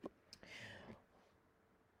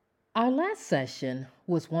Our last session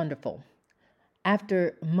was wonderful.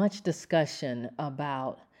 After much discussion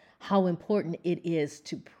about how important it is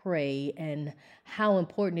to pray and how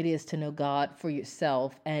important it is to know God for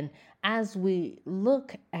yourself, and as we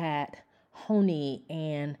look at Honi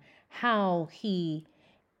and how he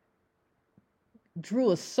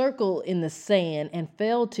drew a circle in the sand and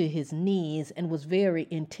fell to his knees and was very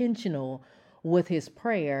intentional with his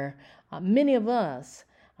prayer, many of us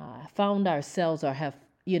found ourselves or have,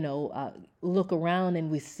 look around and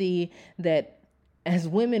we see that as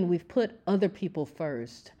women, we've put other people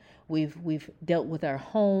first. We've dealt with our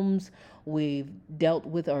homes, we've dealt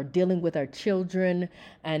with or dealing with our children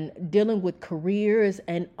and dealing with careers,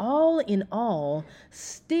 and all in all,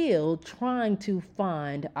 still trying to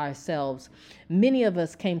find ourselves. Many of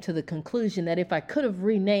us came to the conclusion that if I could have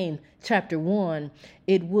renamed chapter 1,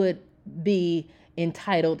 it would be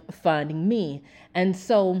entitled Finding Me. And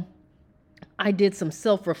so I did some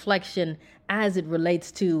self-reflection as it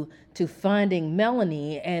relates to finding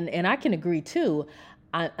Melanie, and I can agree too.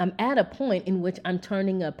 I'm at a point in which I'm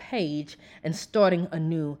turning a page and starting a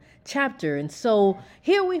new chapter. And so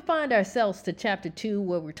here we find ourselves to chapter 2,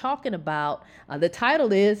 where we're talking about the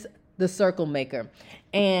title is The Circle Maker.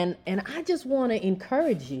 And I just want to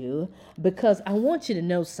encourage you, because I want you to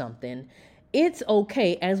know something. It's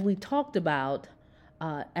okay, as we talked about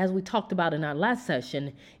in our last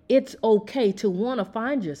session, it's okay to want to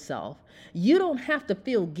find yourself. You don't have to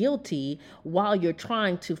feel guilty while you're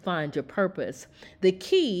trying to find your purpose.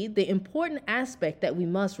 The important aspect that we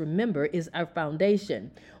must remember is our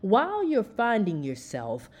foundation. While you're finding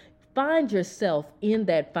yourself, find yourself in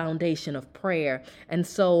that foundation of prayer. And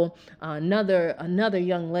so another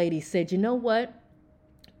young lady said, you know what?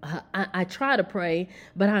 I try to pray,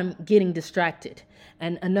 but I'm getting distracted.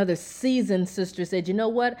 And another seasoned sister said, you know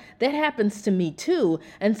what? That happens to me too.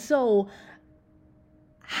 And so,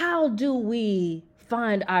 how do we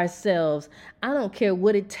find ourselves? I don't care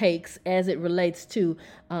what it takes as it relates to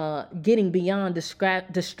getting beyond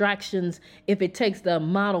distractions. If it takes the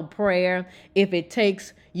model prayer, if it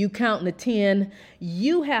takes you counting to 10,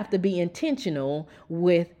 you have to be intentional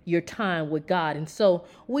with your time with God. And so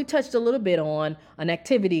we touched a little bit on an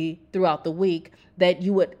activity throughout the week that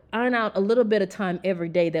you would earn out a little bit of time every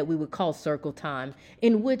day that we would call circle time,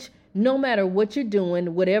 in which no matter what you're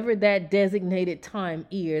doing, whatever that designated time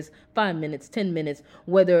is, 5 minutes, 10 minutes,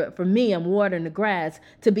 whether for me, I'm watering the grass,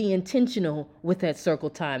 to be intentional with that circle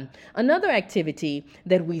time. Another activity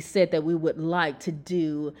that we said that we would like to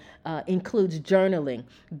do includes journaling.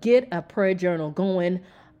 Get a prayer journal going,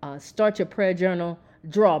 start your prayer journal,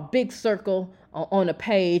 draw a big circle on a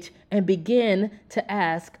page, and begin to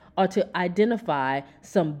ask or to identify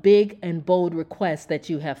some big and bold requests that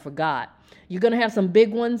you have forgot. You're going to have some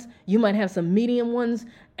big ones, you might have some medium ones,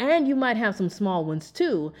 and you might have some small ones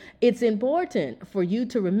too. It's important for you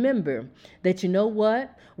to remember that, you know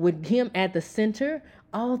what, with Him at the center,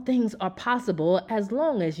 all things are possible as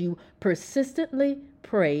long as you persistently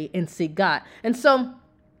pray and seek God. And so,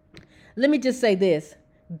 let me just say this: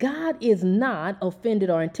 God is not offended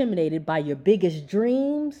or intimidated by your biggest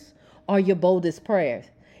dreams or your boldest prayers.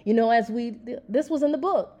 You know, this was in the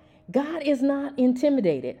book. God is not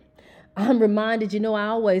intimidated. I'm reminded, I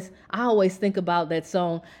always think about that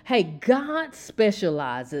song. Hey, God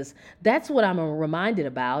specializes. That's what I'm reminded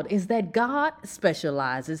about, is that God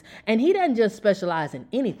specializes, and He doesn't just specialize in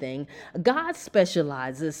anything. God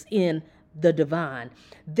specializes in the divine.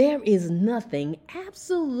 There is nothing,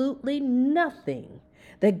 absolutely nothing,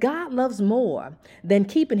 that God loves more than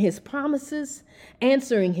keeping His promises,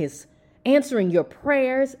 answering your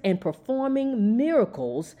prayers, and performing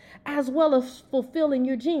miracles, as well as fulfilling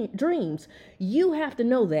your dreams. You have to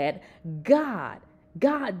know that God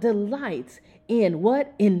delights in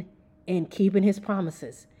what? In keeping His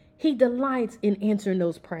promises. He delights in answering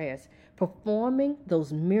those prayers, performing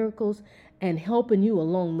those miracles, and helping you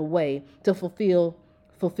along the way to fulfill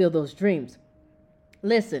those dreams.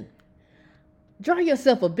 Listen, draw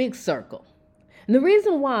yourself a big circle. And the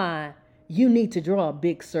reason why you need to draw a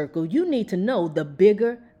big circle, you need to know the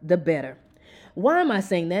bigger, the better. Why am I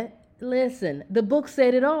saying that? Listen, the book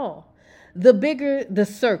said it all. The bigger the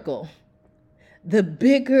circle, the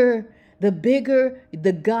bigger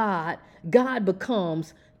the God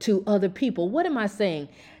becomes to other people. What am I saying?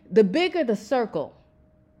 The bigger the circle,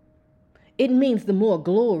 it means the more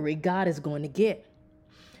glory God is going to get.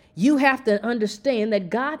 You have to understand that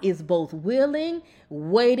God is both willing,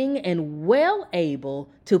 waiting, and well able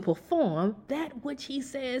to perform that which He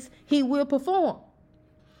says He will perform.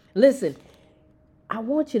 Listen, I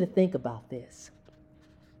want you to think about this.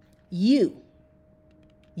 You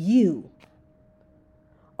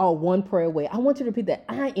are one prayer away. I want you to repeat that.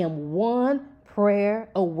 I am one prayer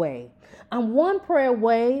away. I'm one prayer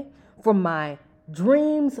away from my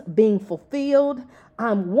dreams being fulfilled.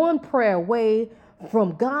 I'm one prayer away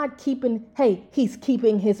from God He's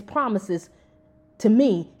keeping his promises to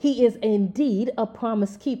me. He is indeed a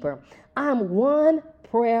promise keeper. I'm one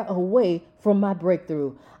prayer away from my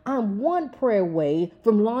breakthrough. I'm one prayer away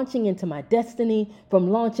from launching into my destiny, from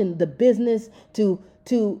launching the business to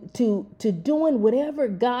doing whatever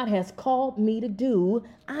God has called me to do.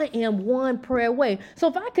 I am one prayer away. So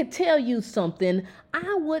if I could tell you something,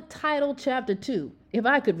 I would title chapter 2. If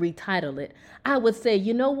I could retitle it, I would say,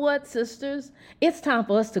 you know what, sisters? It's time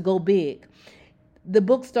for us to go big. The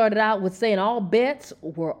book started out with saying all bets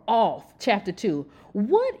were off, chapter 2.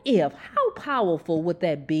 How powerful would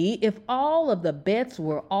that be if all of the bets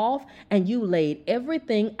were off and you laid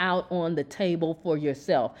everything out on the table for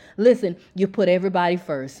yourself? Listen, you put everybody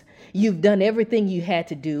first. You've done everything you had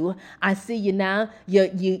to do. I see you now.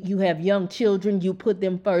 You have young children. You put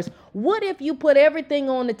them first. What if you put everything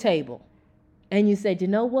on the table and you said, you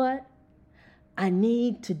know what? I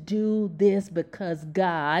need to do this because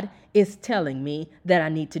God is telling me that I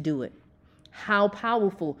need to do it. How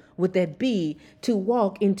powerful would that be to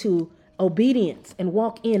walk into obedience and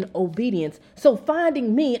walk in obedience? So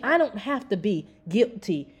finding me, I don't have to be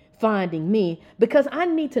guilty finding me, because I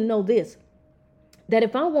need to know this, that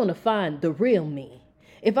if I want to find the real me,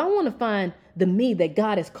 if I want to find the me that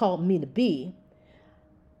God has called me to be,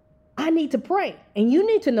 I need to pray. And you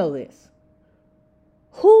need to know this.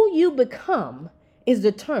 Who you become is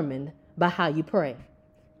determined by how you pray.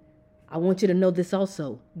 I want you to know this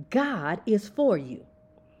also. God is for you.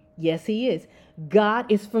 Yes, he is.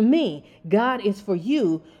 God is for me. God is for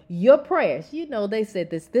you. Your prayers. You know, they said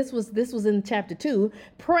this. This was in chapter 2.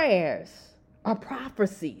 Prayers are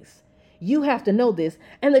prophecies. You have to know this.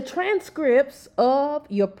 And the transcripts of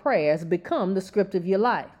your prayers become the script of your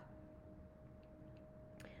life.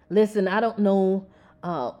 Listen, I don't know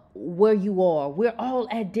where you are. We're all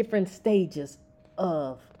at different stages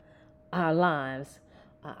of our lives.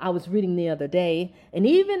 I was reading the other day, and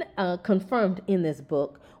even confirmed in this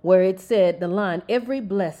book, where it said the line, every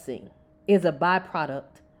blessing is a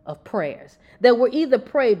byproduct of prayers that were either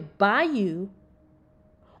prayed by you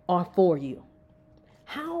or for you.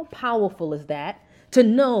 How powerful is that, to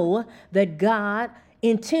know that God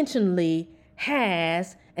intentionally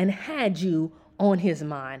has and had you on his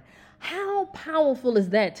mind? How powerful is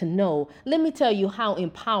that to know? Let me tell you how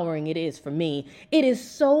empowering it is for me. It is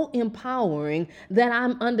so empowering that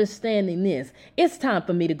I'm understanding this. It's time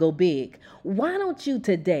for me to go big. Why don't you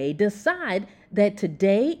today decide that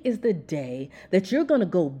today is the day that you're going to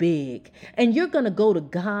go big, and you're going to go to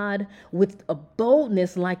God with a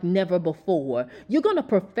boldness like never before. You're going to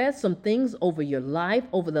profess some things over your life,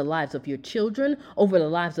 over the lives of your children, over the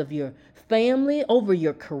lives of your family, over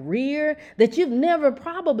your career, that you've never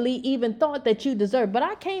probably even thought that you deserve. But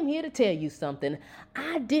I came here to tell you something.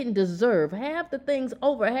 I didn't deserve half the things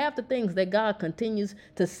that God continues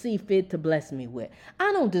to see fit to bless me with.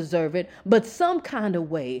 I don't deserve it, but some kind of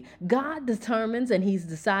way God determines, and he's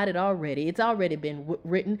decided already, it's already been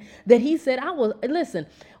written, that he said, listen,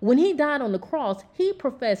 when he died on the cross, he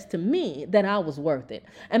professed to me that I was worth it.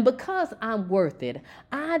 And because I'm worth it,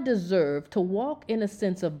 I deserve to walk in a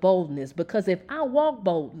sense of boldness, because if I walk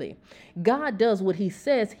boldly, God does what he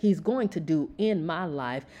says he's going to do in my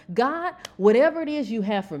life. God, whatever it is you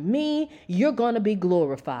have for me, you're going to be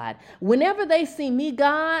glorified. Whenever they see me,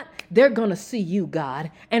 God, they're going to see you,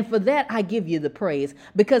 God. And for that, I give you the praise.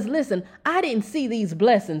 Because listen, I didn't see these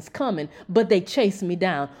blessings coming, but they chased me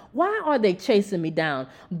down. Why are they chasing me down?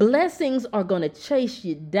 Blessings are going to chase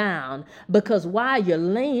you down because while you're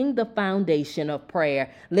laying the foundation of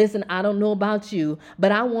prayer. Listen, I don't know about you,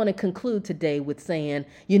 but I want to conclude today with saying,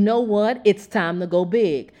 you know what? It's time to go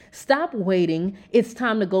big. Stop waiting. It's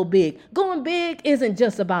time to go big. Going big isn't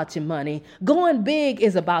just about your money. Going big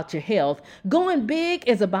is about your health. Going big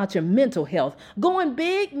is about your mental health. Going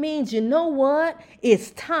big means, you know what?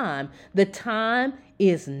 It's time. The time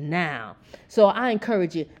is now. So I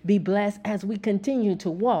encourage you, be blessed as we continue to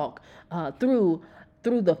walk through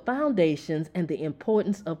the foundations and the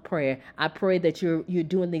importance of prayer. I pray that you're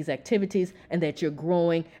doing these activities and that you're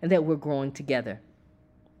growing and that we're growing together.